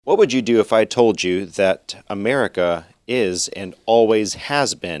What would you do if I told you that America is and always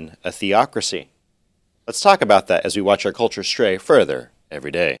has been a theocracy? Let's talk about that as we watch our culture stray further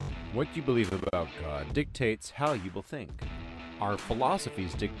every day. What you believe about God dictates how you will think. Our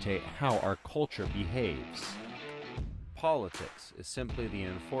philosophies dictate how our culture behaves. Politics is simply the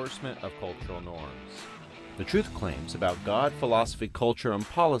enforcement of cultural norms. The truth claims about God, philosophy, culture, and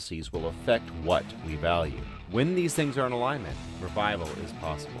policies will affect what we value. When these things are in alignment, revival is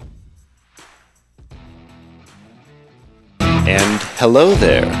possible. And hello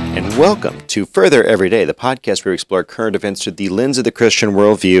there, and welcome to Further Every Day, the podcast where we explore current events through the lens of the Christian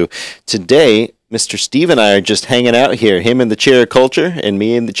worldview. Today, Mr. Steve and I are just hanging out here, him in the chair of culture and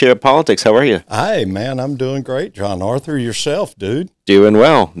me in the chair of politics. How are you? Hey, man, I'm doing great, John Arthur. Yourself, dude? Doing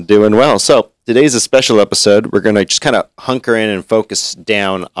well, doing well. So today's a special episode. We're going to just kind of hunker in and focus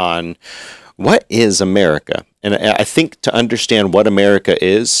down on what is America. And I think to understand what America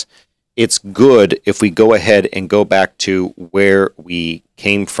is, it's good if we go ahead and go back to where we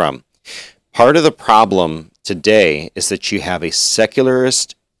came from. Part of the problem today is that you have a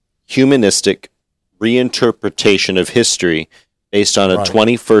secularist, humanistic reinterpretation of history based on a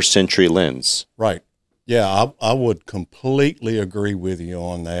 21st century lens. Right. Yeah, I would completely agree with you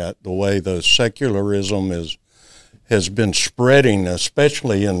on that. The way the secularism has been spreading,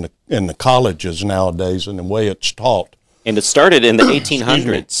 especially in the colleges nowadays, and the way it's taught. And it started in the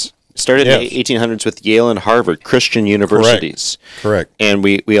 1800s. It started in the 1800s with Yale and Harvard, Christian universities. Correct. And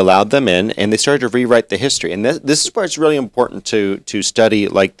we allowed them in, and they started to rewrite the history. And this is where it's really important to study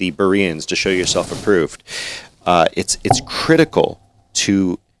like the Bereans to show yourself approved. It's critical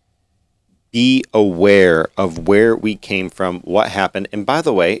to be aware of where we came from, what happened. And by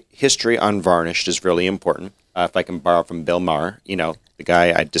the way, history unvarnished is really important. If I can borrow from Bill Maher, the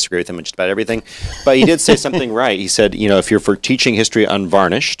guy, I disagree with him on just about everything, but he did say something right. He said, if you're for teaching history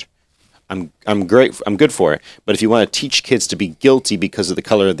unvarnished, I'm great. I'm good for it. But if you want to teach kids to be guilty because of the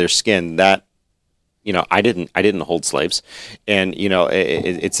color of their skin, that, I didn't hold slaves, and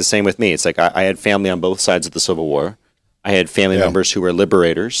it's the same with me. It's like I had family on both sides of the Civil War. I had family members who were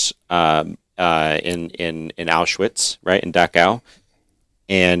liberators in Auschwitz, right, in Dachau,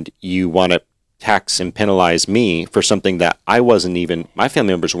 and you want to tax and penalize me for something that my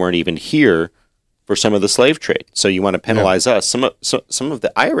family members weren't even here for some of the slave trade. So you want to penalize us. Some of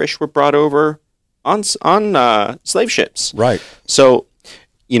the Irish were brought over on slave ships. Right. So,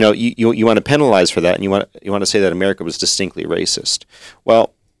 you want to penalize for that, and you want to say that America was distinctly racist.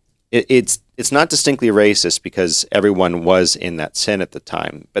 Well, it's not distinctly racist because everyone was in that sin at the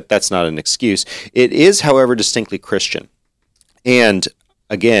time, but that's not an excuse. It is, however, distinctly Christian. And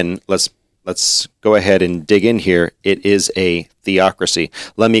again, let's go ahead and dig in here. It is a theocracy.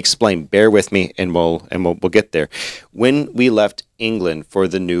 Let me explain. Bear with me, and we'll get there. When we left England for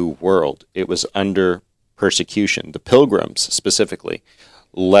the New World, it was under persecution. The Pilgrims, specifically,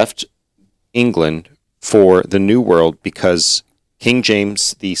 left England for the New World because King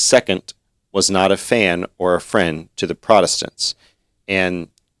James II was not a fan or a friend to the Protestants, and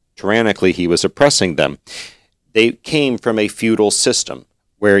tyrannically he was oppressing them. They came from a feudal system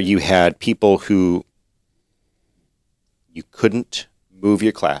where you had people who you couldn't move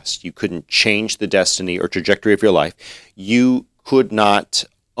your class, you couldn't change the destiny or trajectory of your life, you could not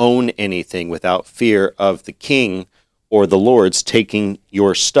own anything without fear of the king or the lords taking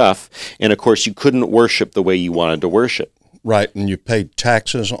your stuff, and of course you couldn't worship the way you wanted to worship. Right, and you paid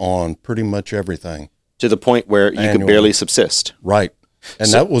taxes on pretty much everything. To the point where you could barely subsist. Right,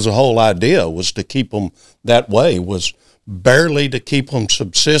 and that was the whole idea, was to keep them that way, was barely to keep them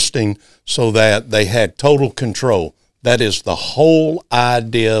subsisting so that they had total control. That is the whole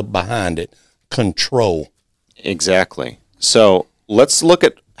idea behind it, control. Exactly. So let's look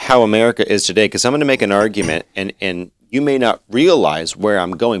at how America is today, because I'm going to make an argument, and you may not realize where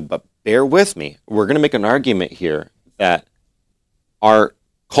I'm going, but bear with me. We're going to make an argument here that our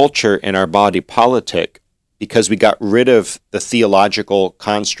culture and our body politic, because we got rid of the theological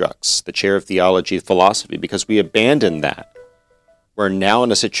constructs, the chair of theology, philosophy, because we abandoned that, we're now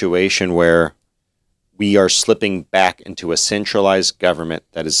in a situation where we are slipping back into a centralized government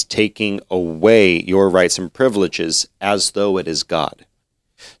that is taking away your rights and privileges as though it is God.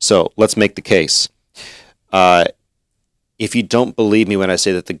 So let's make the case. If you don't believe me when I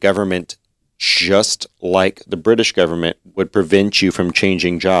say that the government, just like the British government, would prevent you from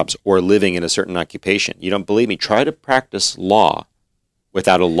changing jobs or living in a certain occupation, you don't believe me, try to practice law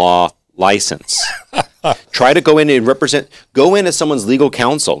without a law license. Try to go in and go in as someone's legal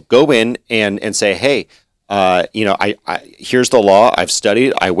counsel. Go in and say, hey, I here's the law. I've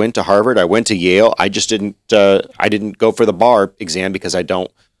studied. I went to Harvard. I went to Yale. I just didn't go for the bar exam because I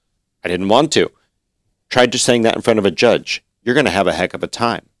don't I didn't want to. Try just saying that in front of a judge. You're going to have a heck of a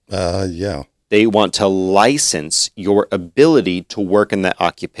time. Yeah. They want to license your ability to work in that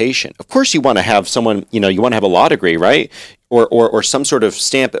occupation. Of course, you want to have someone, you want to have a law degree, right? Or some sort of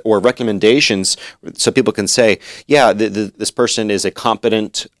stamp or recommendations so people can say, yeah, this person is a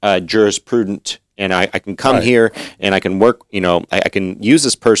competent jurisprudent, and I can come here and I can work, I can use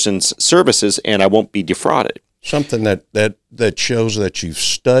this person's services and I won't be defrauded. Something that shows that you've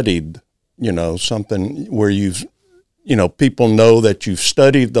studied, something where you've, people know that you've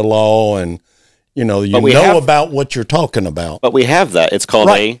studied the law and, about what you're talking about. But we have that. It's called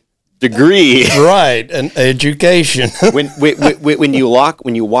a degree. Right, an education. when you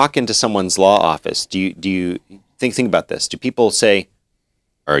walk into someone's law office, do you think about this? Do people say,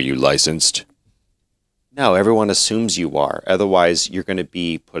 "Are you licensed?" No, everyone assumes you are. Otherwise, you're going to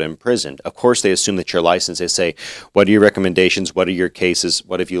be put in prison. Of course, they assume that you're licensed. They say, "What are your recommendations? What are your cases?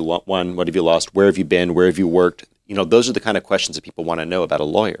 What have you won? What have you lost? Where have you been? Where have you worked?" Those are the kind of questions that people want to know about a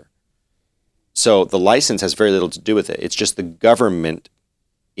lawyer. So the license has very little to do with it. It's just the government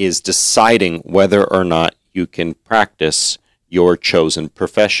is deciding whether or not you can practice your chosen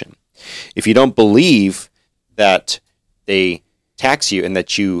profession. If you don't believe that they tax you and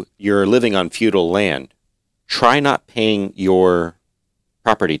that you're living on feudal land, try not paying your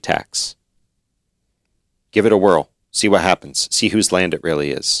property tax. Give it a whirl. See what happens. See whose land it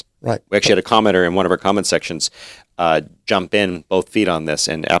really is. Right. We actually had a commenter in one of our comment sections jump in both feet on this,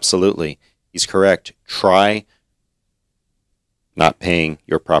 and absolutely, he's correct. Try not paying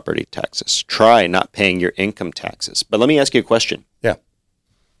your property taxes. Try not paying your income taxes. But let me ask you a question. Yeah.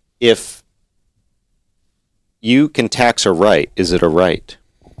 If you can tax a right, is it a right?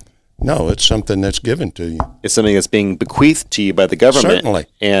 No, it's something that's given to you. It's something that's being bequeathed to you by the government. Certainly.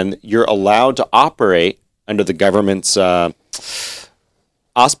 And you're allowed to operate under the government's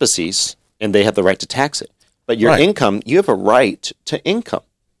auspices, and they have the right to tax it. But your income, you have a right to income.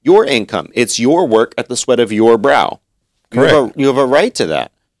 Your income, it's your work at the sweat of your brow. Correct. You have a right to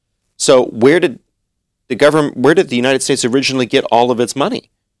that. So where did the United States originally get all of its money?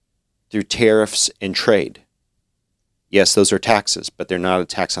 Through tariffs and trade. Yes, those are taxes, but they're not a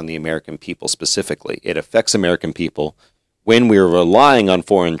tax on the American people specifically. It affects American people when we're relying on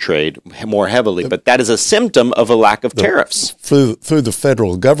foreign trade more heavily, but that is a symptom of a lack of tariffs. Through the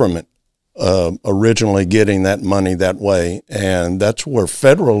federal government originally getting that money that way, and that's where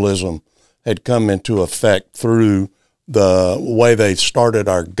federalism had come into effect through the way they started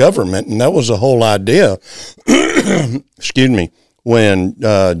our government, and that was the whole idea, excuse me, when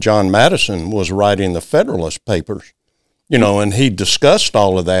John Madison was writing the Federalist Papers, and he discussed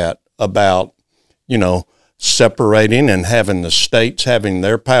all of that about, separating and having the states having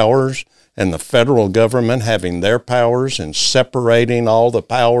their powers and the federal government having their powers and separating all the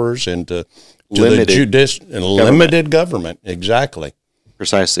powers into limited government. Exactly.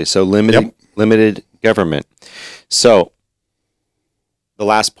 Precisely. So limited government. So the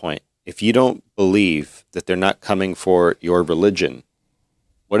last point, if you don't believe that they're not coming for your religion,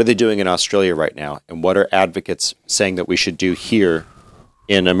 what are they doing in Australia right now? And what are advocates saying that we should do here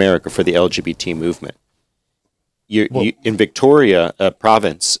in America for the LGBT movement? In Victoria, a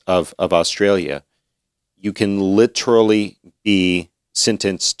province of Australia, you can literally be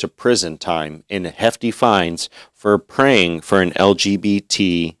sentenced to prison time and hefty fines for praying for an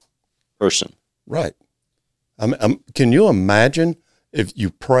LGBT person. Right. Can you imagine if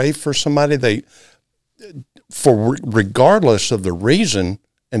you pray for somebody, regardless of the reason,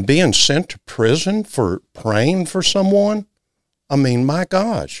 and being sent to prison for praying for someone? I mean, my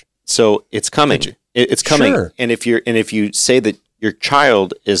gosh. So it's coming. It's coming. Sure. And if you say that your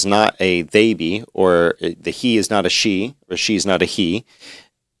child is not a baby, or the he is not a she, or she is not a he,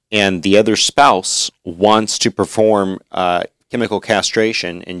 and the other spouse wants to perform chemical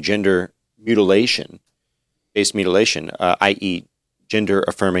castration and gender mutilation-based mutilation, i.e.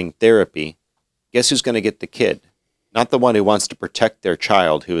 gender-affirming therapy, guess who's going to get the kid? Not the one who wants to protect their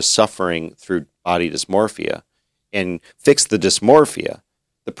child who is suffering through body dysmorphia and fix the dysmorphia.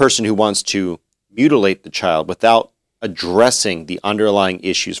 The person who wants to mutilate the child without addressing the underlying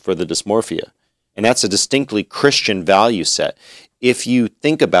issues for the dysmorphia. And that's a distinctly Christian value set. If you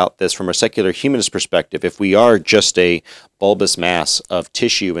think about this from a secular humanist perspective, if we are just a bulbous mass of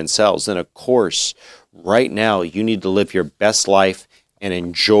tissue and cells, then of course, right now you need to live your best life and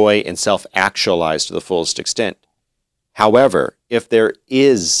enjoy and self-actualize to the fullest extent. However, if there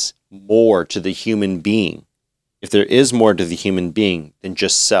is more to the human being, than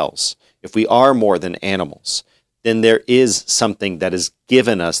just cells, if we are more than animals, then there is something that is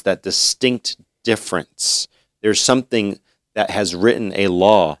given us that distinct difference. There's something that has written a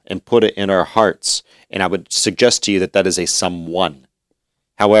law and put it in our hearts. And I would suggest to you that that is a someone.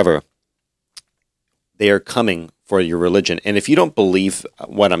 However, they are coming for your religion. And if you don't believe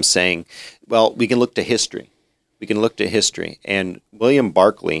what I'm saying, well, we can look to history. We can look to history. And William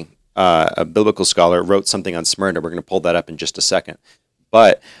Barclay, a biblical scholar, wrote something on Smyrna. We're going to pull that up in just a second.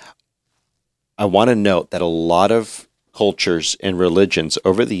 But I want to note that a lot of cultures and religions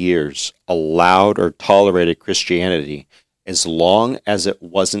over the years allowed or tolerated Christianity as long as it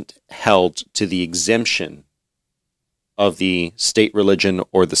wasn't held to the exemption of the state religion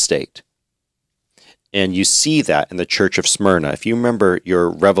or the state. And you see that in the Church of Smyrna. If you remember your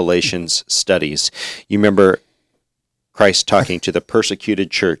Revelations studies, you remember Christ talking to the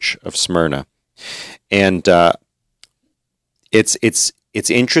persecuted church of Smyrna. And it's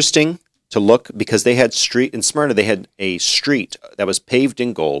interesting to look, because they had in Smyrna, they had a street that was paved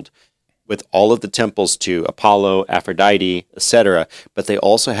in gold with all of the temples to Apollo, Aphrodite, etc. But they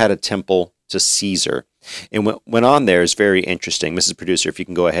also had a temple to Caesar. And what went on there is very interesting. Mrs. Producer, if you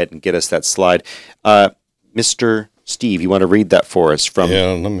can go ahead and get us that slide. Mr. Steve, you want to read that for us from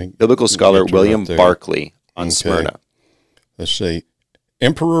biblical scholar William Barclay on Smyrna. Let's see.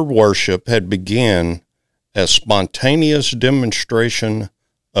 Emperor worship had begun as spontaneous demonstration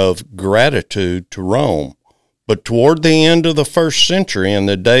of gratitude to Rome. But toward the end of the first century, in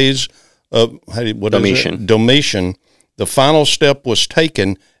the days of Domitian, the final step was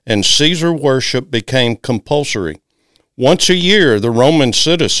taken, and Caesar worship became compulsory. Once a year, the Roman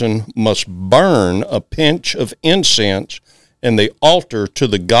citizen must burn a pinch of incense in the altar to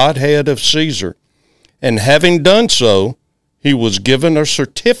the Godhead of Caesar. And having done so, he was given a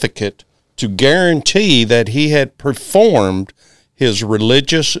certificate to guarantee that he had performed his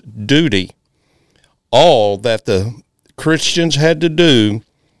religious duty. All that the Christians had to do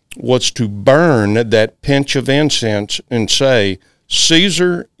was to burn that pinch of incense and say,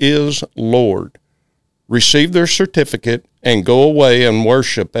 "Caesar is Lord," receive their certificate, and go away and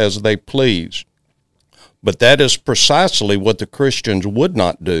worship as they please. But that is precisely what the Christians would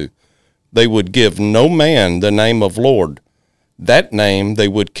not do. They would give no man the name of Lord. That name they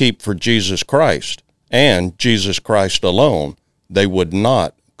would keep for Jesus Christ, and Jesus Christ alone. They would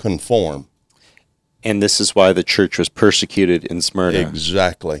not conform. And this is why the church was persecuted in Smyrna.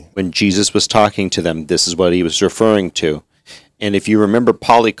 Exactly. When Jesus was talking to them, this is what he was referring to. And if you remember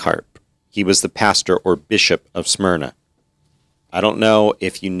Polycarp, he was the pastor or bishop of Smyrna. I don't know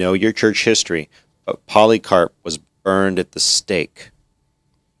if you know your church history, but Polycarp was burned at the stake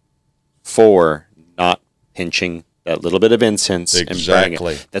for not pinching that little bit of incense and burning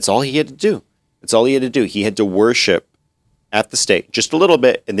it. That's all he had to do. That's all he had to do. He had to worship at the stake just a little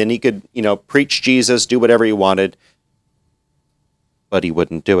bit, and then he could, preach Jesus, do whatever he wanted, but he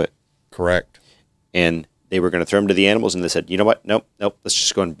wouldn't do it. Correct. And they were going to throw him to the animals, and they said, you know what? Nope, let's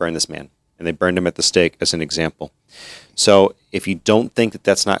just go and burn this man. And they burned him at the stake as an example. So if you don't think that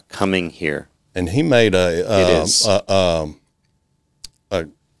that's not coming here. And he made what's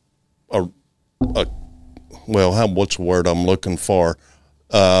the word I'm looking for?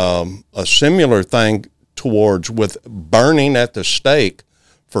 A similar thing towards with burning at the stake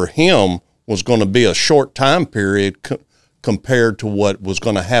for him was going to be a short time period compared to what was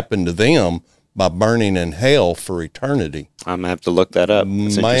going to happen to them by burning in hell for eternity. I'm going to have to look that up.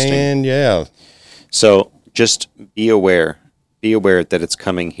 That's Man, yeah. So just be aware that it's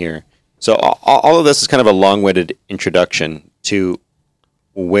coming here. So all of this is kind of a long-winded introduction to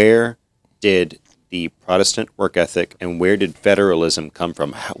where did the Protestant work ethic and where did federalism come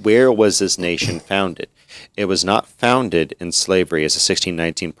from? Where was this nation founded? It was not founded in slavery, as the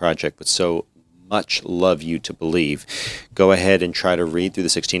 1619 Project would so much love you to believe. Go ahead and try to read through the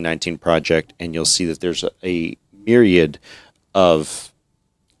 1619 Project, and you'll see that there's a myriad of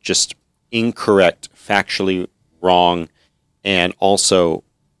just incorrect, factually wrong, and also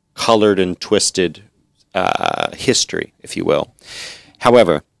colored and twisted history, if you will.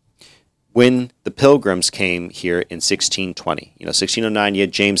 However, when the Pilgrims came here in 1620, 1609, you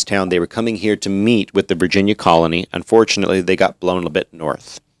had Jamestown. They were coming here to meet with the Virginia colony. Unfortunately, they got blown a bit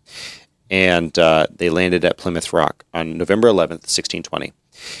north, and they landed at Plymouth Rock on November 11th, 1620.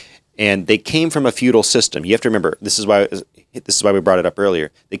 And they came from a feudal system. You have to remember, this is why we brought it up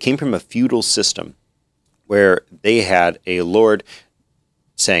earlier. They came from a feudal system where they had a lord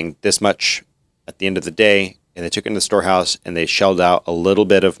saying this much at the end of the day, and they took it into the storehouse, and they shelled out a little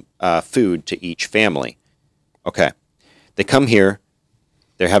bit of food to each family. Okay. They come here.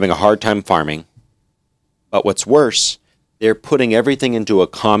 They're having a hard time farming. But what's worse, they're putting everything into a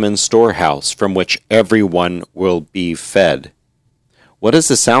common storehouse from which everyone will be fed. What does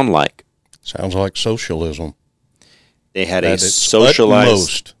this sound like? Sounds like socialism. They had a At its socialized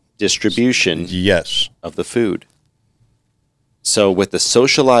utmost. distribution Yes. of the food. So with the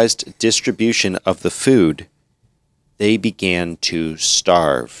socialized distribution of the food, they began to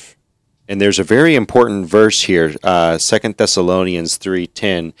starve. And there's a very important verse here, 2 Thessalonians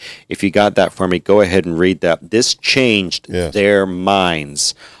 3:10. If you got that for me, go ahead and read that. This changed Yes. their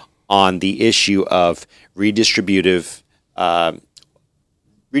minds on the issue of redistribution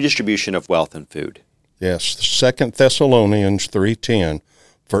of wealth and food. Yes, 2 Thessalonians 3:10.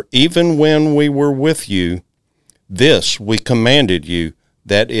 For even when we were with you, this we commanded you,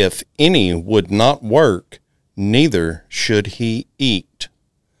 that if any would not work, neither should he eat.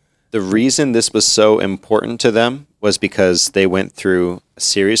 The reason this was so important to them was because they went through a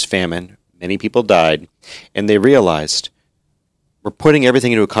serious famine. Many people died, and they realized we're putting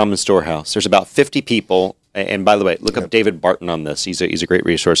everything into a common storehouse. There's about 50 people, and by the way, look up David Barton on this. He's a great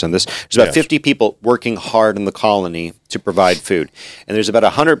resource on this. There's about 50 people working hard in the colony to provide food, and there's about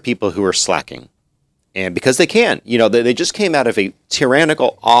 100 people who are slacking. And because they can, they just came out of a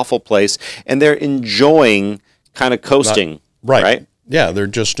tyrannical, awful place, and they're enjoying kind of coasting, right? Yeah, they're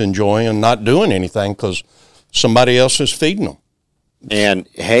just enjoying and not doing anything because somebody else is feeding them. And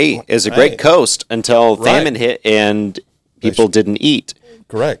hey, it's a great coast until famine hit and people didn't eat.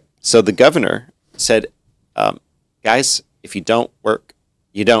 Correct. So the governor said, guys, if you don't work,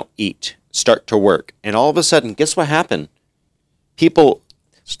 you don't eat. Start to work. And all of a sudden, guess what happened?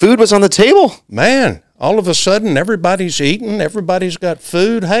 Food was on the table. Man, all of a sudden, everybody's eating. Everybody's got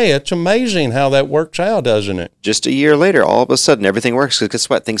food. Hey, it's amazing how that works out, doesn't it? Just a year later, all of a sudden, everything works. Because guess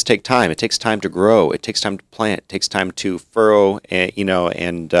what? Things take time. It takes time to grow. It takes time to plant. It takes time to furrow,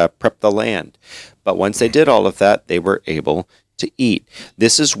 and prep the land. But once they did all of that, they were able to eat.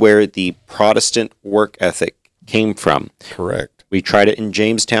 This is where the Protestant work ethic came from. Correct. We tried it in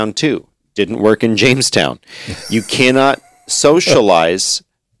Jamestown, too. Didn't work in Jamestown. You cannot socialize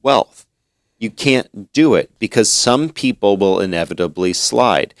wealth. You can't do it because some people will inevitably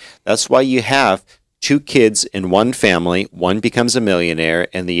slide. That's why you have two kids in one family. One becomes a millionaire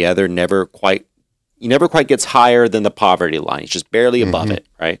and the other never quite gets higher than the poverty line. It's just barely above it,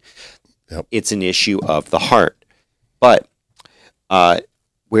 right? Yep. It's an issue of the heart. But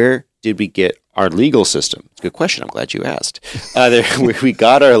where did we get our legal system? It's a good question. I'm glad you asked. We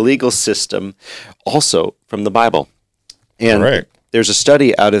got our legal system also from the Bible. And Correct. There's a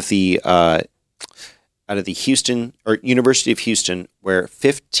study out of the Houston or University of Houston where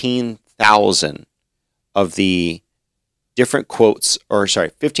 15,000 of the different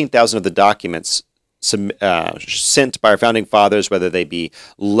 15,000 of the documents sent by our founding fathers, whether they be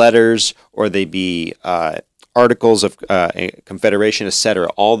letters or they be articles of Confederation, etc.,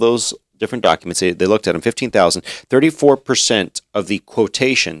 all those different documents, they looked at them, 15,000, 34% of the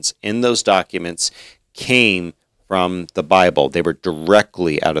quotations in those documents came from the Bible. They were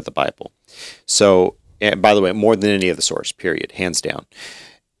directly out of the Bible. So, and by the way, more than any other source, period, hands down.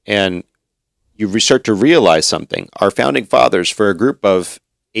 And you start to realize something. Our founding fathers, for a group of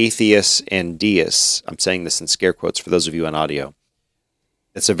atheists and deists, I'm saying this in scare quotes for those of you on audio,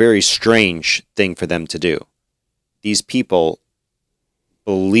 it's a very strange thing for them to do. These people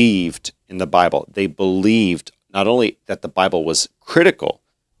believed in the Bible. They believed not only that the Bible was critical,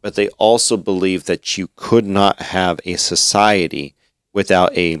 but they also believed that you could not have a society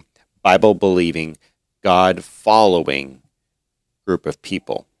without a Bible-believing, God-following group of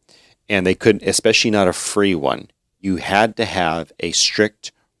people. And they couldn't, especially not a free one. You had to have a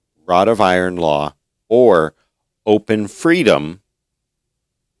strict rod of iron law or open freedom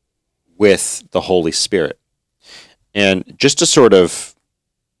with the Holy Spirit. And just to sort of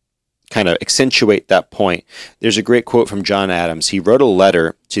kind of accentuate that point, there's a great quote from John Adams. He wrote a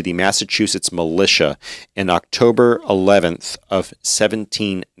letter to the Massachusetts militia in October 11th of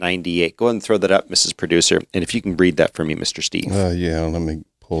 1798. Go ahead and throw that up, Mrs. Producer. And if you can read that for me, Mr. Steve. Yeah, let me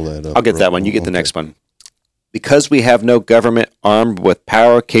pull that up. I'll get that one. You get the next one. Because we have no government armed with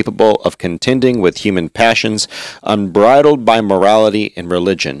power capable of contending with human passions, unbridled by morality and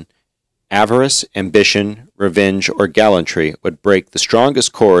religion, avarice, ambition, revenge, or gallantry would break the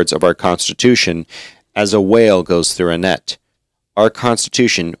strongest cords of our Constitution as a whale goes through a net. Our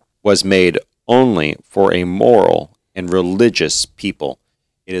Constitution was made only for a moral and religious people.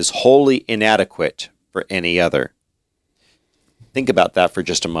 It is wholly inadequate for any other. Think about that for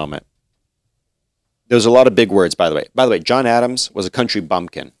just a moment. There's a lot of big words, by the way. By the way, John Adams was a country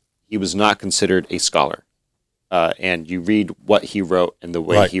bumpkin. He was not considered a scholar. And you read what he wrote and the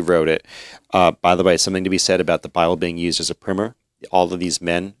way he wrote it. By the way, something to be said about the Bible being used as a primer. All of these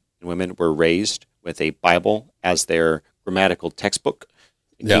men and women were raised with a Bible as their grammatical textbook,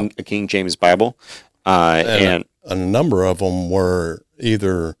 a King James Bible. And a number of them were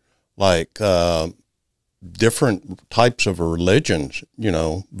either like different types of religions,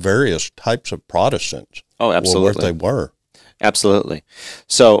 various types of Protestants. Oh, absolutely. Where they were. Absolutely.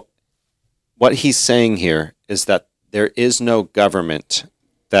 So what he's saying here is that there is no government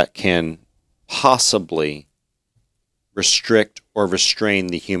that can possibly restrict or restrain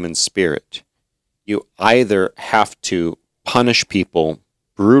the human spirit. You either have to punish people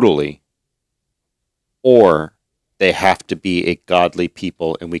brutally, or they have to be a godly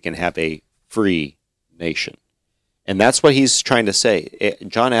people, and we can have a free nation. And that's what he's trying to say.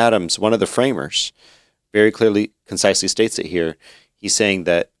 John Adams, one of the framers, very clearly, concisely states it here. He's saying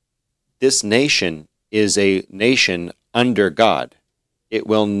that this nation is a nation under God. It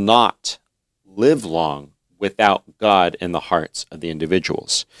will not live long without God in the hearts of the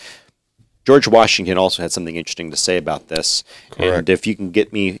individuals. George Washington also had something interesting to say about this. Correct. And if you can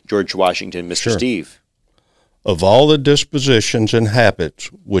get me George Washington, Mr. Sure. Steve. Of all the dispositions and habits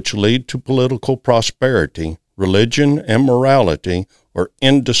which lead to political prosperity, religion and morality are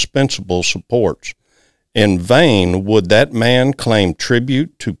indispensable supports. In vain would that man claim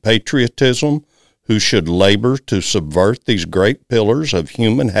tribute to patriotism who should labor to subvert these great pillars of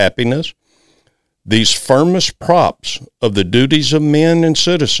human happiness. These firmest props of the duties of men and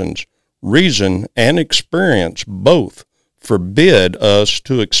citizens, reason and experience both forbid us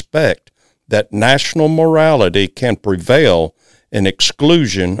to expect that national morality can prevail in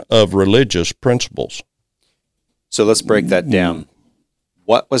exclusion of religious principles. So let's break that down.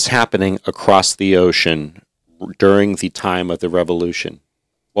 What was happening across the ocean during the time of the Revolution?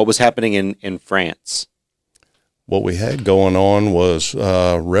 What was happening in France? What we had going on was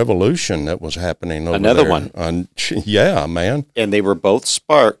revolution that was happening over Another there. one. Yeah, man. And they were both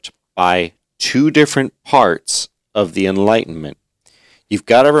sparked by two different parts of the Enlightenment. You've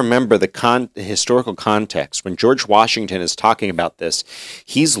got to remember the historical context. When George Washington is talking about this,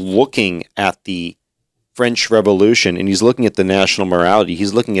 he's looking at the French Revolution, and he's looking at the national morality.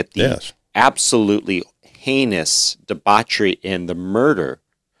 He's looking at the absolutely heinous debauchery and the murder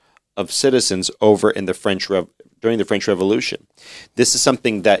of citizens over in the during the French Revolution. This is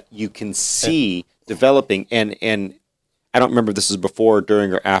something that you can see developing, and I don't remember if this is before,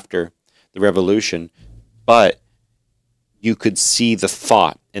 during, or after the Revolution, but you could see the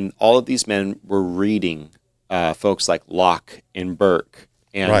thought, and all of these men were reading folks like Locke and Burke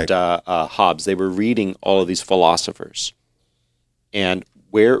and Hobbes. They were reading all of these philosophers, and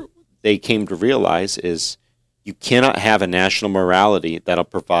where they came to realize is you cannot have a national morality that'll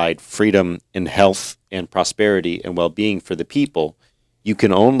provide freedom and health and prosperity and well-being for the people. You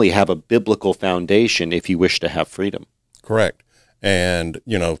can only have a biblical foundation if you wish to have freedom. Correct. And,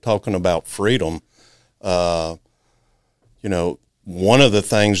 talking about freedom, one of the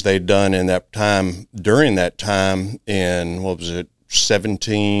things they'd done in that time, during that time in,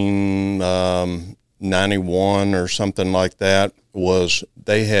 1791 or something like that, was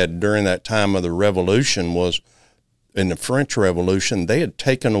they had, during that time of the Revolution, was in the French Revolution, they had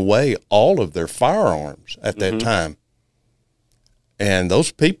taken away all of their firearms at that time. And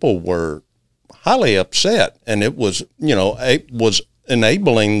those people were highly upset. And it was, it was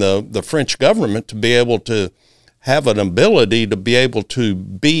enabling the French government to be able to have an ability to be able to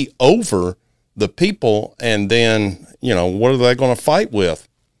be over the people. And then, what are they going to fight with?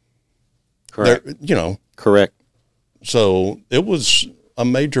 Correct. Correct. So it was a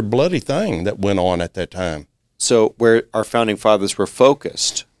major bloody thing that went on at that time. So where our founding fathers were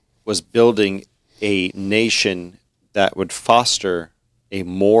focused was building a nation that would foster a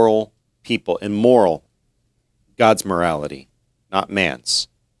moral people, and moral, God's morality, not man's,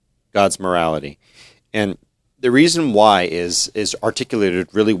 God's morality. And the reason why is articulated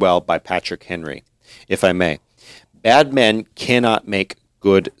really well by Patrick Henry, if I may. Bad men cannot make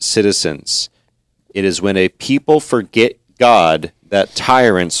good citizens. It is when a people forget God that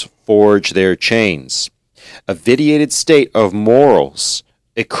tyrants forge their chains. A vitiated state of morals,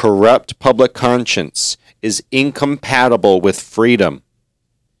 a corrupt public conscience, is incompatible with freedom.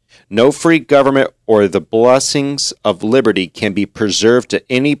 No free government or the blessings of liberty can be preserved to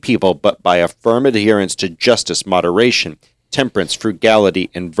any people but by a firm adherence to justice, moderation, temperance, frugality,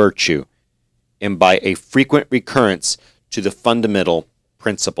 and virtue, and by a frequent recurrence to the fundamental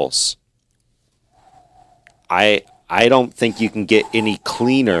principles. I don't think you can get any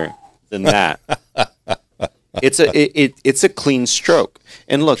cleaner than that. It's a clean stroke.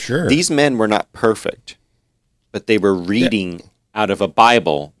 And look, these men were not perfect, but they were reading out of a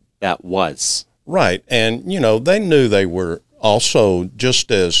Bible that was. Right. And, they knew they were also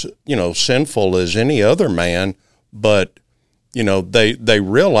just as, sinful as any other man, but, they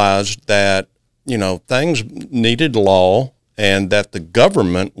realized that, things needed law, and that the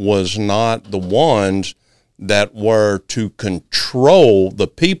government was not the ones that were to control the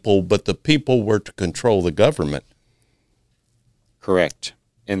people, but the people were to control the government. Correct.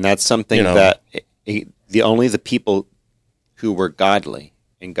 And that's something that only the people who were godly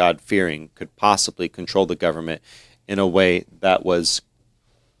and God-fearing could possibly control the government in a way that was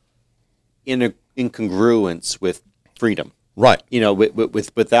in congruence with freedom. Right.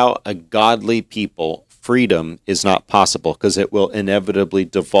 Without a godly people, freedom is not possible because it will inevitably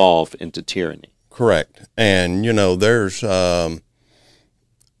devolve into tyranny. Correct. And, there's,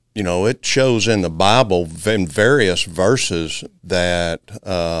 it shows in the Bible in various verses that,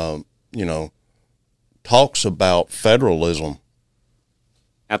 talks about federalism.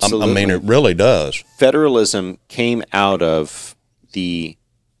 Absolutely. I mean, it really does. Federalism came out of the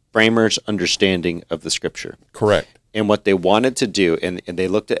framers' understanding of the Scripture. Correct. And what they wanted to do, and they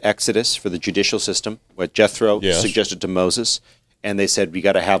looked at Exodus for the judicial system, what Jethro suggested to Moses, and they said, we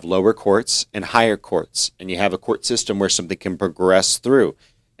got to have lower courts and higher courts, and you have a court system where something can progress through.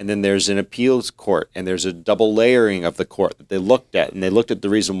 And then there's an appeals court, and there's a double layering of the court that they looked at, and they looked at the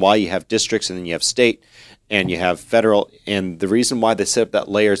reason why you have districts, and then you have state, and you have federal, and the reason why they set up that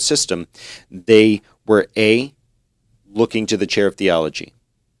layered system, they were A, looking to the chair of theology,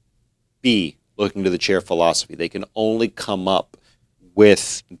 B, looking to the chair of philosophy. They can only come up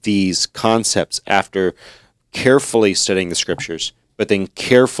with these concepts after carefully studying the Scriptures, but then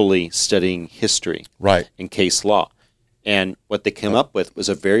carefully studying history and case law. And what they came up with was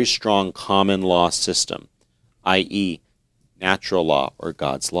a very strong common law system, i.e., natural law or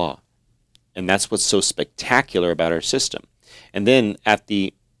God's law. And that's what's so spectacular about our system. And then at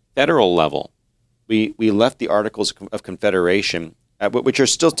the federal level, we left the Articles of Confederation, which are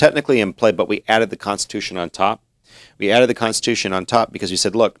still technically in play, but we added the Constitution on top. We added the Constitution on top because we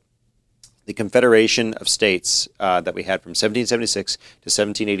said, look, the Confederation of States that we had from 1776 to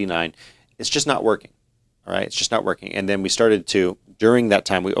 1789, it's just not working. All right, it's just not working. And then we started to, during that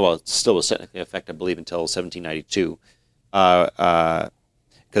time, it still was technically in effect, I believe, until 1792,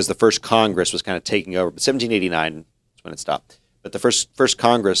 because the first Congress was kind of taking over. But 1789 is when it stopped. But the first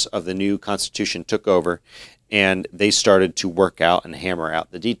Congress of the new Constitution took over, and they started to work out and hammer out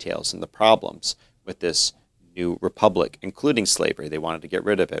the details and the problems with this new republic, including slavery. They wanted to get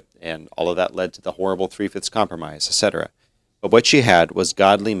rid of it, and all of that led to the horrible Three-Fifths Compromise, etc. But what you had was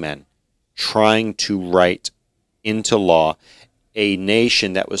godly men trying to write into law a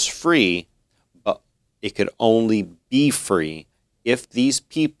nation that was free, but it could only be free if these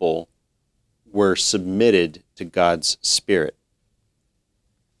people were submitted to God's Spirit.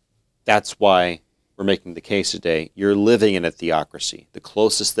 That's why we're making the case today. You're living in a theocracy, the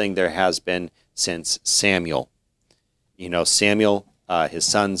closest thing there has been since Samuel. Samuel, his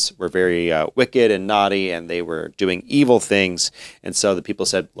sons were very wicked and naughty, and they were doing evil things. And so the people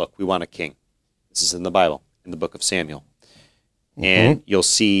said, look, we want a king. This is in the Bible, in the book of Samuel. Mm-hmm. And you'll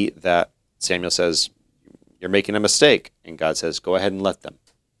see that Samuel says, you're making a mistake. And God says, go ahead and let them.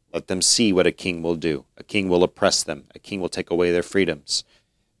 Let them see what a king will do. A king will oppress them. A king will take away their freedoms.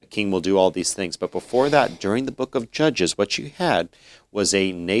 A king will do all these things. But before that, during the book of Judges, what you had was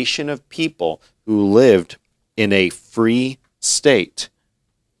a nation of people who lived in a free state.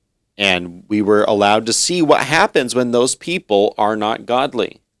 And we were allowed to see what happens when those people are not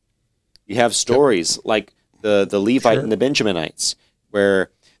godly. You have stories like the Levite and the Benjaminites,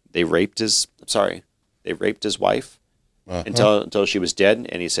 where they raped his wife until she was dead.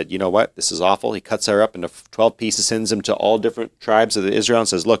 And he said, you know what? This is awful. He cuts her up into 12 pieces, sends them to all different tribes of Israel, and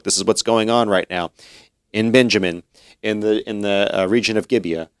says, look, this is what's going on right now in Benjamin, in the region of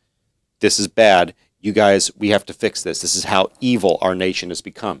Gibeah. This is bad. You guys, we have to fix this. This is how evil our nation has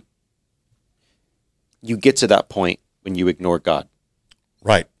become. You get to that point when you ignore God.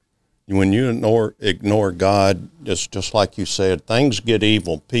 Right. When you ignore God, just like you said, things get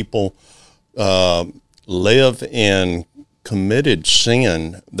evil. People live in committed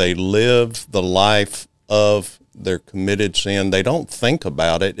sin. They live the life of their committed sin. They don't think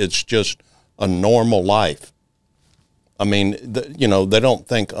about it. It's just a normal life. I mean, they don't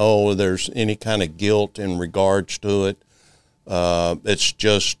think, oh, there's any kind of guilt in regards to it. It's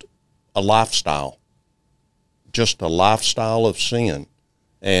just a lifestyle of sin.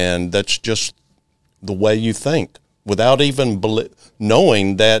 And that's just the way you think without even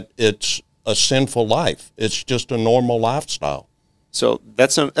knowing that it's a sinful life. It's just a normal lifestyle. So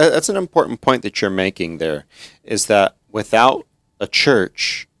that's an important point that you're making there, is that without a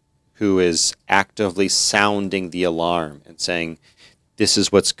church who is actively sounding the alarm and saying, this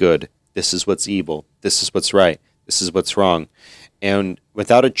is what's good, this is what's evil, this is what's right, this is what's wrong, And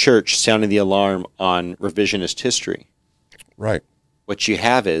without a church sounding the alarm on revisionist history, Right. what you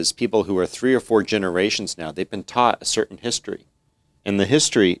have is people who are 3 or 4 generations now, they've been taught a certain history. And the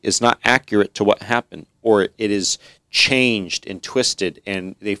history is not accurate to what happened, or it is changed and twisted,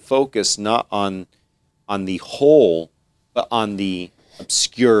 and they focus not on the whole, but on the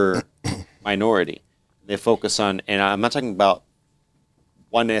obscure minority. They focus on, and I'm not talking about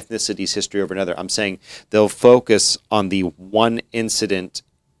one ethnicity's history over another. I'm saying they'll focus on the one incident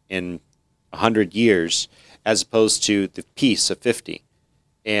in 100 years as opposed to the peace of 50.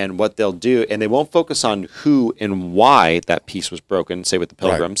 And what they'll do, and they won't focus on who and why that peace was broken, say with the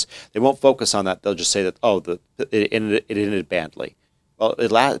Pilgrims. Right. They won't focus on that. They'll just say that, it ended badly. Well,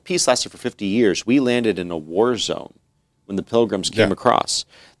 peace lasted for 50 years. We landed in a war zone when the Pilgrims came across.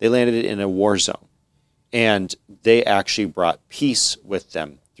 They landed in a war zone. And they actually brought peace with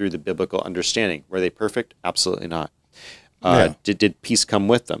them through the biblical understanding. Were they perfect? Absolutely not. Did peace come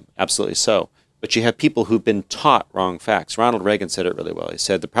with them? Absolutely so. But you have people who've been taught wrong facts. Ronald Reagan said it really well. He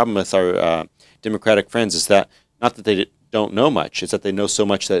said the problem with our Democratic friends is that not that they don't know much, it's that they know so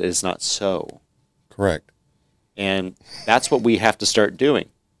much that it is not so. Correct. And that's what we have to start doing.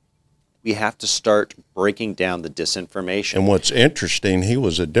 We have to start breaking down the disinformation. And what's interesting, he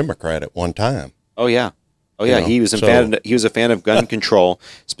was a Democrat at one time. Oh, yeah. Oh, yeah. He was a fan of gun control,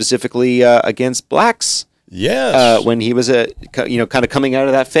 specifically against blacks. Yes. When he was kind of coming out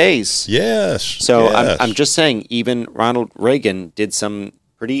of that phase. Yes. So yes. I'm just saying, even Ronald Reagan did some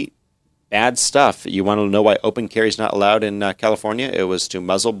pretty bad stuff. You want to know why open carry is not allowed in California? It was to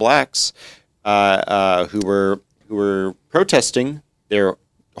muzzle blacks who were protesting their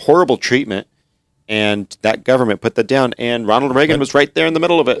horrible treatment. And that government put that down, and Ronald Reagan was right there in the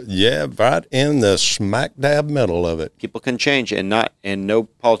middle of it. Yeah, right in the smack dab middle of it. People can change, and no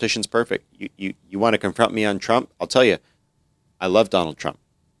politician's perfect. You want to confront me on Trump? I'll tell you, I love Donald Trump.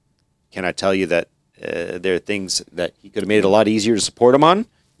 Can I tell you that there are things that he could have made it a lot easier to support him on?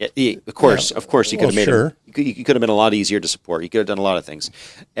 Yeah, of course, he could have made it. He could have been a lot easier to support. He could have done a lot of things.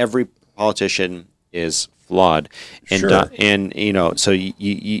 Every politician is flawed, and so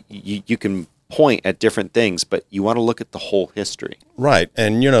you can point at different things, but you want to look at the whole history. Right.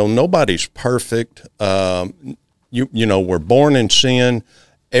 And, nobody's perfect. We're born in sin.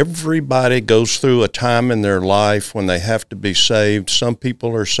 Everybody goes through a time in their life when they have to be saved. Some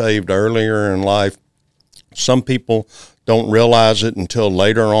people are saved earlier in life. Some people don't realize it until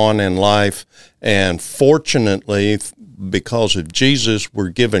later on in life. And fortunately, because of Jesus, we're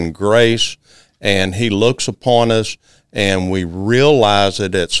given grace, and he looks upon us, and we realize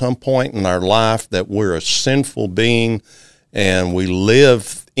that at some point in our life that we're a sinful being and we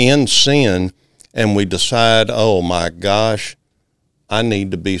live in sin, and we decide, oh my gosh, I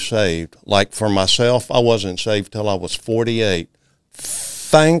need to be saved. Like for myself, I wasn't saved till I was 48.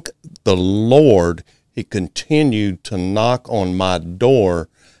 Thank the Lord, he continued to knock on my door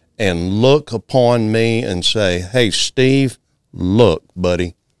and look upon me and say, hey, Steve, look,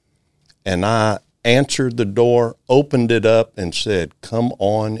 buddy. And I answered the door, opened it up, and said, come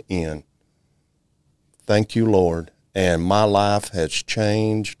on in. Thank you, Lord. And my life has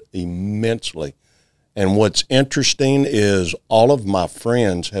changed immensely. And what's interesting is all of my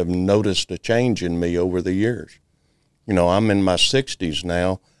friends have noticed a change in me over the years. I'm in my 60s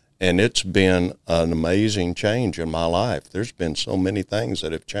now, and it's been an amazing change in my life. There's been so many things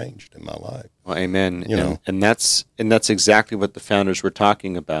that have changed in my life. Well, amen. And that's exactly what the founders were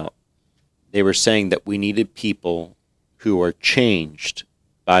talking about. They were saying that we needed people who are changed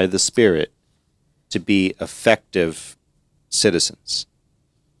by the Spirit to be effective citizens.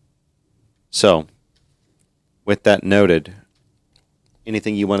 So, with that noted,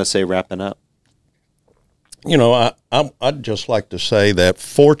 anything you want to say wrapping up? I'd just like to say that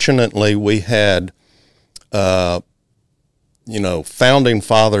fortunately we had, founding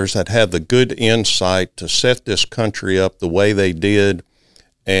fathers that had the good insight to set this country up the way they did,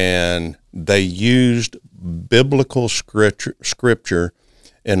 and they used biblical scripture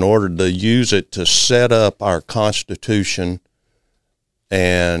in order to use it to set up our Constitution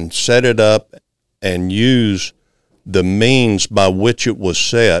and set it up and use the means by which it was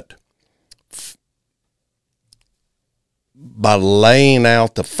set by laying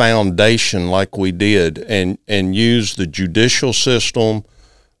out the foundation like we did, and use the judicial system,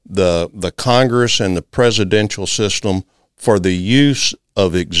 the Congress and the presidential system for the use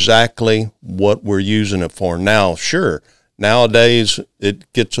of exactly what we're using it for. Now, sure, nowadays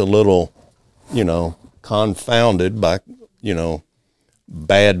it gets a little, confounded by,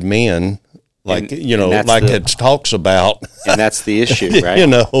 bad men, like, it talks about. And that's the issue,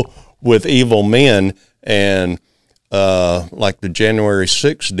 right? With evil men. And like the January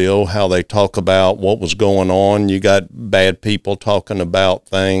 6th deal, how they talk about what was going on. You got bad people talking about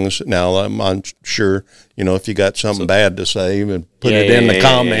things. Now, I'm sure, if you got something bad to say, even put it in the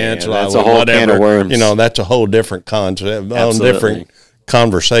comments. Yeah. That's a whole can of worms. That's a whole different concept, Absolutely. different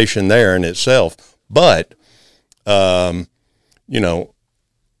conversation there in itself. But, that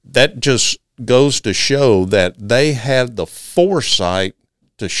just goes to show that they had the foresight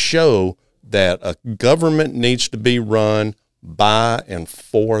to show that a government needs to be run by and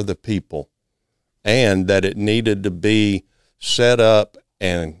for the people, and that it needed to be set up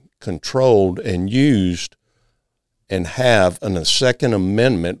and controlled and used and have a Second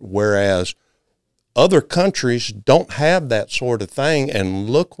Amendment, whereas other countries don't have that sort of thing, and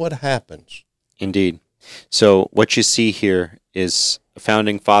look what happens. Indeed. So what you see here is a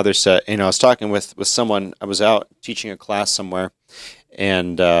founding father said, I was talking with someone, I was out teaching a class somewhere,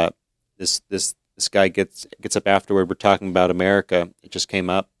 and this guy gets up afterward. We're talking about America. It just came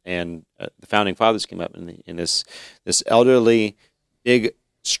up, and the founding fathers came up, and this elderly, big,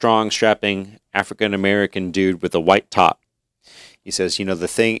 strong, strapping African American dude with a white top. He says, the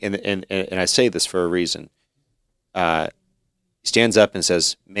thing, and I say this for a reason. He stands up and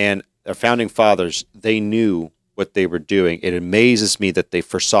says, "Man, our founding fathers, they knew what they were doing. It amazes me that they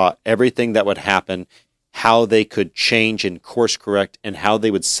foresaw everything that would happen, how they could change and course correct, and how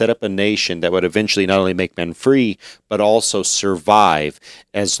they would set up a nation that would eventually not only make men free, but also survive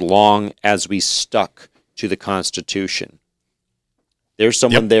as long as we stuck to the Constitution." There's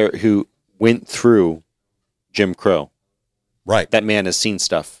someone there who went through Jim Crow. Right. That man has seen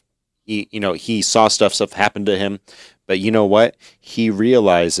stuff. He saw stuff happen to him, but you know what? He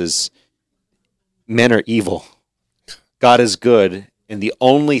realizes men are evil. God is good. And the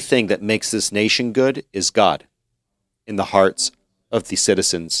only thing that makes this nation good is God in the hearts of the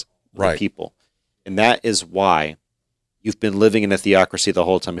citizens, the people. And that is why you've been living in a theocracy the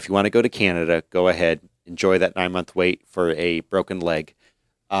whole time. If you want to go to Canada, go ahead. Enjoy that 9-month wait for a broken leg.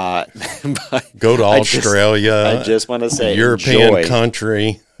 Go to Australia. I just want to say, European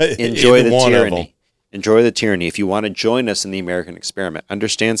country. Enjoy the tyranny. Enjoy the tyranny. If you want to join us in the American experiment,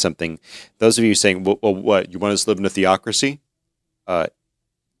 understand something. Those of you saying, well, what? You want us to live in a theocracy?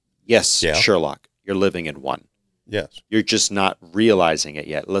 Yes, Sherlock, you're living in one. Yes. You're just not realizing it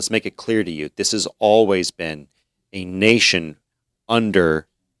yet. Let's make it clear to you. This has always been a nation under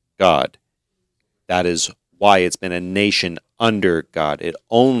God. That is why it's been a nation under God. It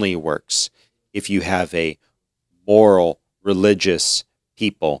only works if you have a moral, religious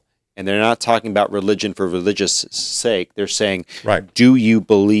people. And they're not talking about religion for religious sake. They're saying, do you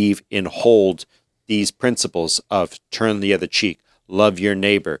believe and hold these principles of turn the other cheek, love your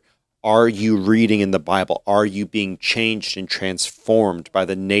neighbor? Are you reading in the Bible? Are you being changed and transformed by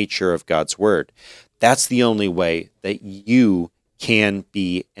the nature of God's word? That's the only way that you can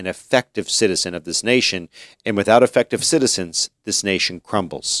be an effective citizen of this nation. And without effective citizens, this nation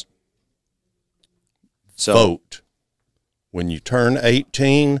crumbles. So, vote. When you turn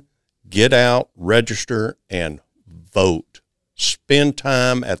 18, get out, register, and vote. Spend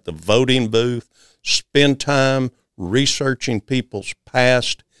time at the voting booth. Spend time researching people's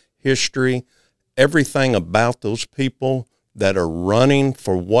past history, everything about those people that are running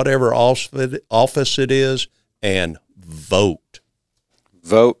for whatever office it is, and vote.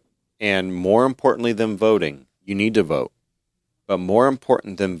 Vote, and more importantly than voting, you need to vote. But more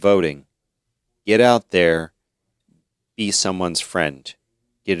important than voting, get out there, be someone's friend.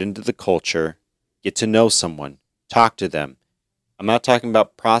 Get into the culture, get to know someone, talk to them. I'm not talking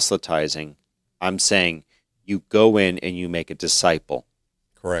about proselytizing. I'm saying you go in and you make a disciple.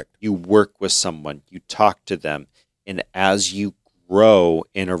 Correct. You work with someone, you talk to them, and as you grow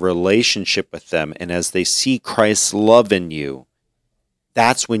in a relationship with them, and as they see Christ's love in you,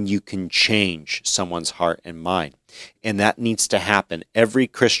 that's when you can change someone's heart and mind. And that needs to happen. Every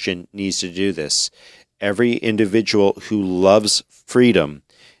Christian needs to do this. Every individual who loves freedom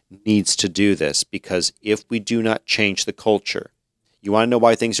needs to do this, because if we do not change the culture, you want to know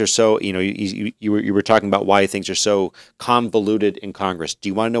why things are so, you were talking about why things are so convoluted in Congress. Do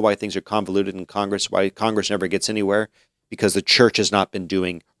you want to know why things are convoluted in Congress? Why Congress never gets anywhere? Because the church has not been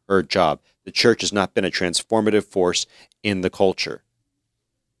doing her job. The church has not been a transformative force in the culture.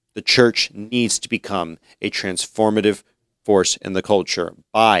 The church needs to become a transformative force in the culture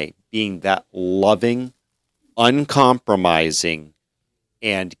by being that loving, uncompromising,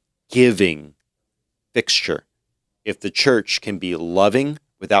 and giving fixture. If the church can be loving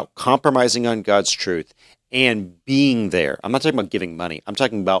without compromising on God's truth and being there, I'm not talking about giving money, I'm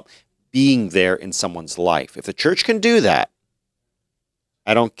talking about being there in someone's life. If the church can do that,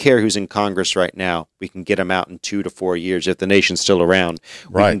 I don't care who's in Congress right now. We can get them out in 2 to 4 years. If the nation's still around,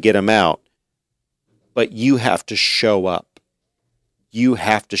 we can get them out. But you have to show up. You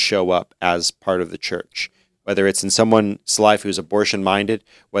have to show up as part of the church, whether it's in someone's life who's abortion-minded,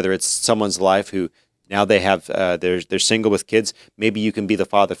 whether it's someone's life who now they have they're single with kids. Maybe you can be the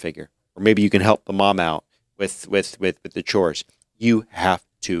father figure, or maybe you can help the mom out with the chores. You have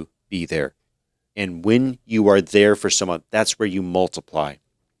to be there. And when you are there for someone, that's where you multiply.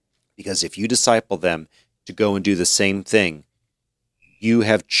 Because if you disciple them to go and do the same thing, you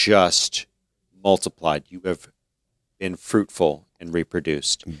have just multiplied. You have been fruitful and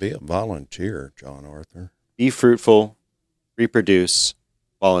reproduced. Be a volunteer, John Arthur. Be fruitful, reproduce,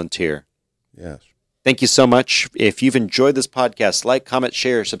 volunteer. Yes. Thank you so much. If you've enjoyed this podcast, like, comment,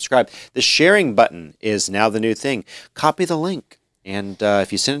 share, subscribe. The sharing button is now the new thing. Copy the link. And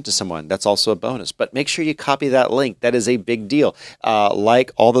if you send it to someone, that's also a bonus. But make sure you copy that link. That is a big deal. Like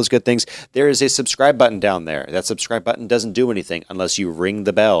all those good things. There is a subscribe button down there. That subscribe button doesn't do anything unless you ring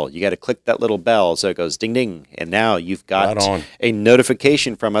the bell. You got to click that little bell so it goes ding, ding. And now you've got a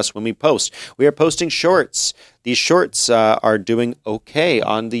notification from us when we post. We are posting shorts. These shorts are doing okay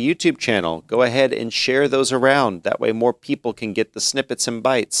on the YouTube channel. Go ahead and share those around. That way more people can get the snippets and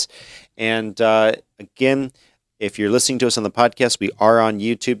bites. And again, if you're listening to us on the podcast, we are on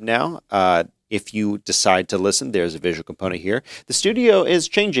YouTube now. If you decide to listen, there's a visual component here. The studio is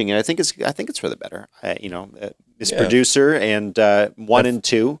changing, and I think it's for the better. This producer and 1 and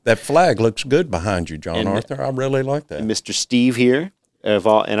 2. That flag looks good behind you, John Arthur. I really like that. And Mr. Steve here,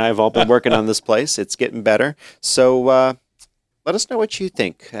 and I've all been working on this place. It's getting better. So let us know what you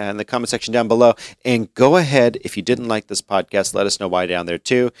think in the comment section down below. And go ahead, if you didn't like this podcast, let us know why down there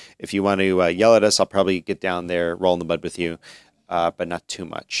too. If you want to yell at us, I'll probably get down there, roll in the mud with you, but not too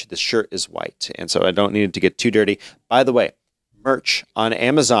much. The shirt is white, and so I don't need it to get too dirty. By the way, merch on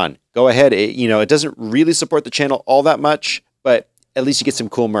Amazon. Go ahead. It doesn't really support the channel all that much, but at least you get some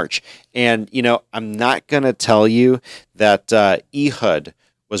cool merch. And, I'm not going to tell you that Ehud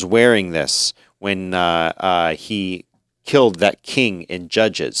was wearing this when he killed that king in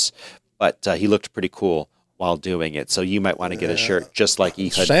Judges, but he looked pretty cool while doing it. So you might want to get a shirt just like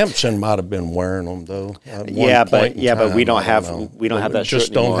Ehud. Samson might have been wearing them though. But we don't have that shirt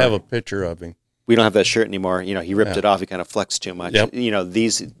just anymore. Don't have a picture of him. We don't have that shirt anymore. He ripped it off. He kind of flexed too much. Yep.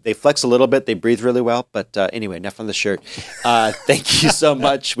 They flex a little bit. They breathe really well. But anyway, enough on the shirt. Thank you so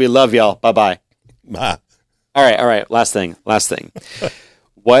much. We love y'all. Bye-bye. Bye. All right. Last thing.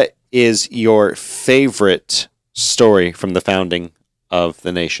 What is your favorite story from the founding of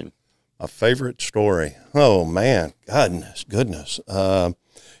the nation? A favorite story? Oh, man. Goodness. I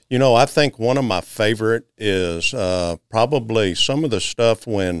think one of my favorite is probably some of the stuff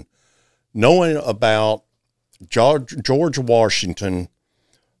when knowing about George Washington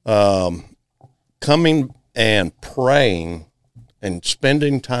coming and praying and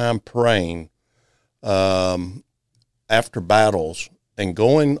spending time praying after battles and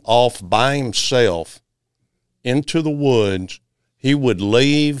going off by himself into the woods. He would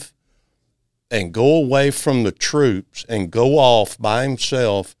leave and go away from the troops and go off by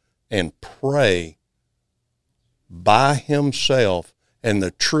himself and pray by himself. And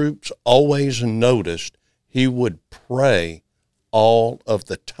the troops always noticed he would pray all of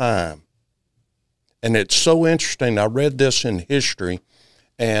the time. And it's so interesting. I read this in history,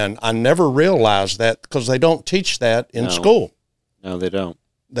 and I never realized that because they don't teach that in school. No, they don't.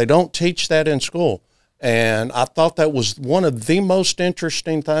 They don't teach that in school. And I thought that was one of the most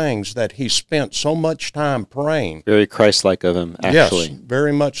interesting things, that he spent so much time praying. Very Christ-like of him, actually. Yes,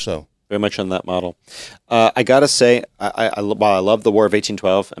 very much so. Very much on that model. I got to say, while I love the War of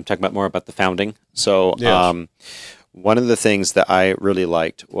 1812, I'm talking more about the founding. So yes. One of the things that I really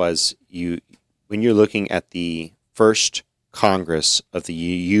liked was when you're looking at the first Congress of the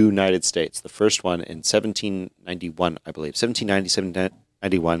United States, the first one in 1791, I believe, 1790,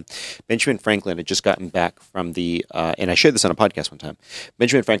 1791, Benjamin Franklin had just gotten back from and I shared this on a podcast one time,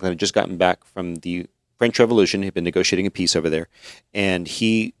 Benjamin Franklin had just gotten back from the French Revolution. He'd been negotiating a peace over there, and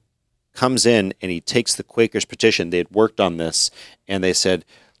he comes in and he takes the Quakers' petition. They had worked on this, and they said,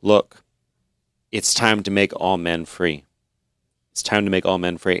 look, it's time to make all men free. It's time to make all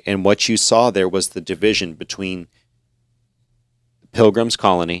men free. And what you saw there was the division between the Pilgrims'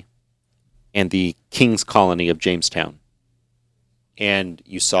 colony and the King's colony of Jamestown. And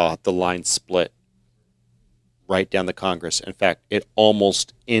you saw the line split right down the Congress. In fact, it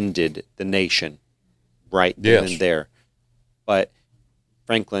almost ended the nation right then and there. But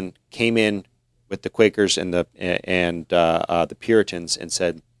Franklin came in with the Quakers and the Puritans and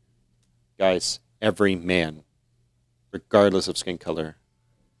said, guys, every man, regardless of skin color,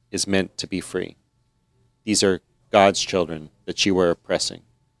 is meant to be free. These are God's children that you are oppressing.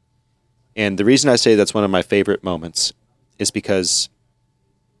 And the reason I say that's one of my favorite moments is because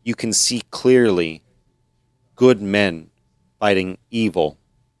you can see clearly good men fighting evil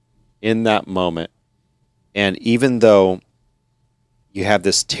in that moment. And even though you have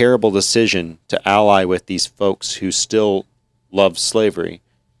this terrible decision to ally with these folks who still love slavery,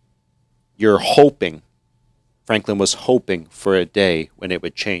 you're hoping, Franklin was hoping for a day when it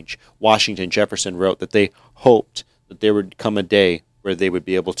would change. Washington, Jefferson wrote that they hoped that there would come a day where they would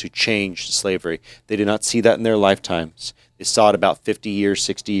be able to change slavery. They did not see that in their lifetimes. They saw it about 50 years,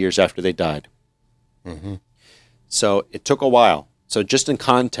 60 years after they died. Mm-hmm. So it took a while. So just in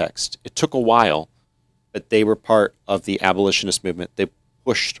context, it took a while, but they were part of the abolitionist movement. They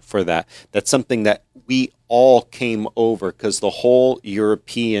pushed for that. That's something that we all came over because the whole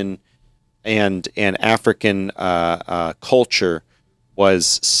European and African culture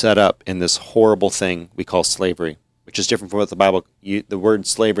was set up in this horrible thing we call slavery, which is different from what the Bible, the word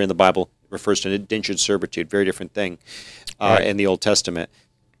slavery in the Bible refers to an indentured servitude, very different thing Right. in the Old Testament.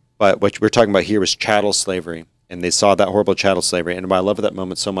 But what we're talking about here was chattel slavery, and they saw that horrible chattel slavery. And why I love that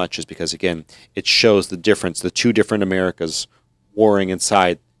moment so much is because, again, it shows the difference, the two different Americas warring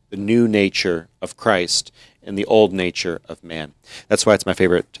inside the new nature of Christ and the old nature of man. That's why it's my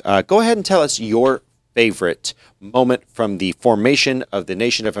favorite. Go ahead and tell us your favorite moment from the formation of the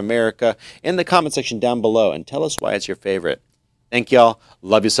nation of America in the comment section down below, and tell us why it's your favorite. Thank y'all.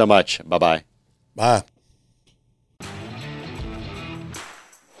 Love you so much. Bye-bye. Bye.